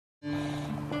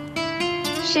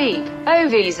Sheep,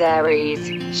 Ovis aries.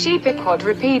 Sheep are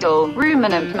quadrupedal,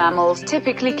 ruminant mammals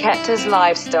typically kept as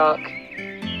livestock.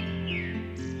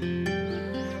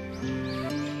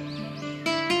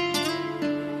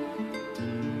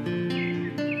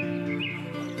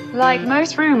 Like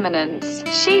most ruminants,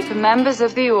 sheep are members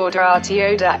of the order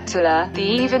Artiodactyla, the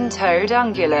even-toed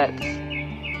ungulates.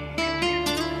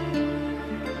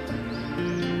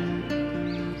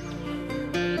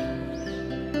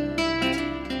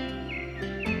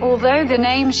 Although the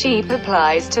name sheep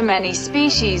applies to many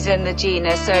species in the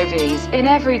genus Ovis, in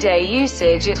everyday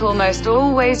usage it almost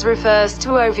always refers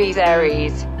to Ovis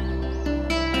aries.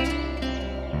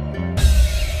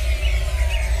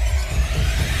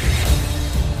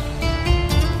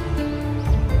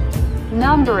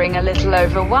 Numbering a little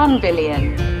over 1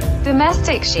 billion.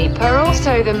 Domestic sheep are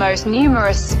also the most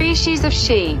numerous species of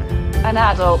sheep. An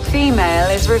adult female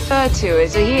is referred to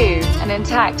as a ewe, an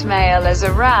intact male as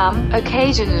a ram,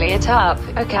 occasionally a tup,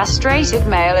 a castrated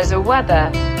male as a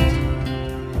wether.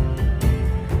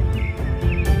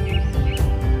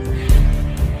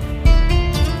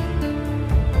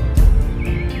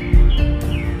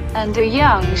 And a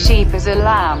young sheep as a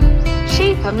lamb.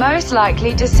 Sheep are most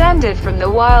likely descended from the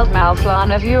wild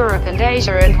mouflon of Europe and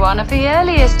Asia and one of the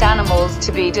earliest animals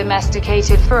to be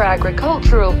domesticated for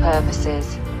agricultural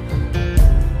purposes.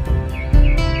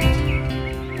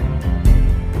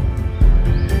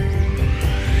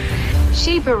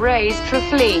 Sheep are raised for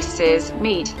fleeces,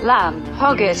 meat, lamb,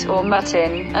 hogget or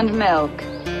mutton, and milk.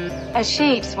 A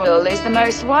sheep's wool is the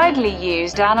most widely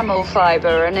used animal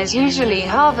fiber and is usually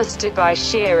harvested by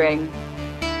shearing.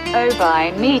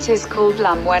 Ovine meat is called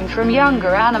lamb when from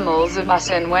younger animals, or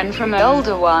mutton when from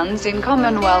older ones in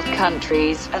Commonwealth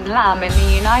countries, and lamb in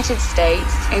the United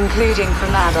States, including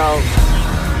from adults.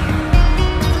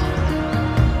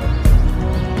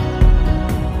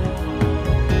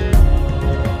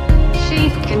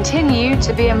 Continue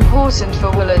to be important for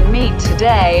wool and meat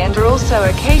today and are also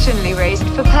occasionally raised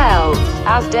for pelts,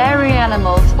 as dairy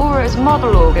animals, or as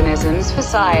model organisms for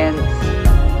science.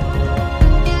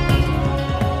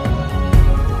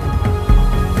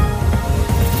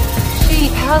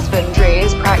 Sheep husbandry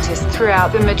is practiced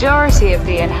throughout the majority of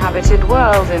the inhabited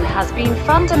world and has been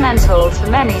fundamental to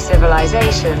many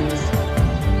civilizations.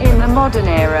 In the modern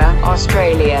era,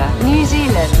 Australia, New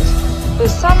Zealand, the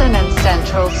southern and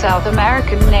central South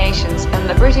American nations, and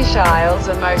the British Isles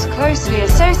are most closely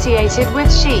associated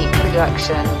with sheep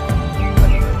production.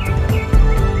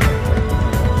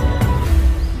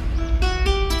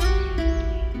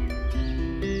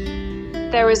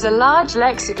 There is a large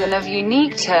lexicon of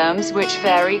unique terms which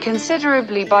vary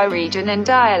considerably by region and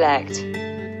dialect.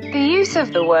 The use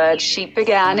of the word sheep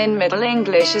began in Middle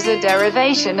English as a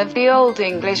derivation of the Old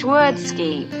English word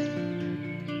skeep.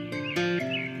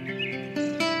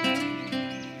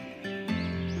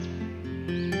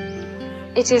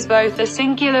 It is both a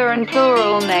singular and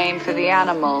plural name for the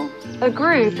animal. A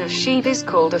group of sheep is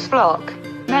called a flock.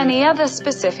 Many other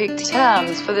specific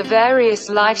terms for the various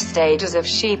life stages of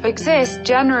sheep exist,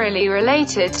 generally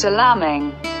related to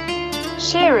lambing,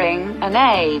 shearing, and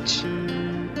age.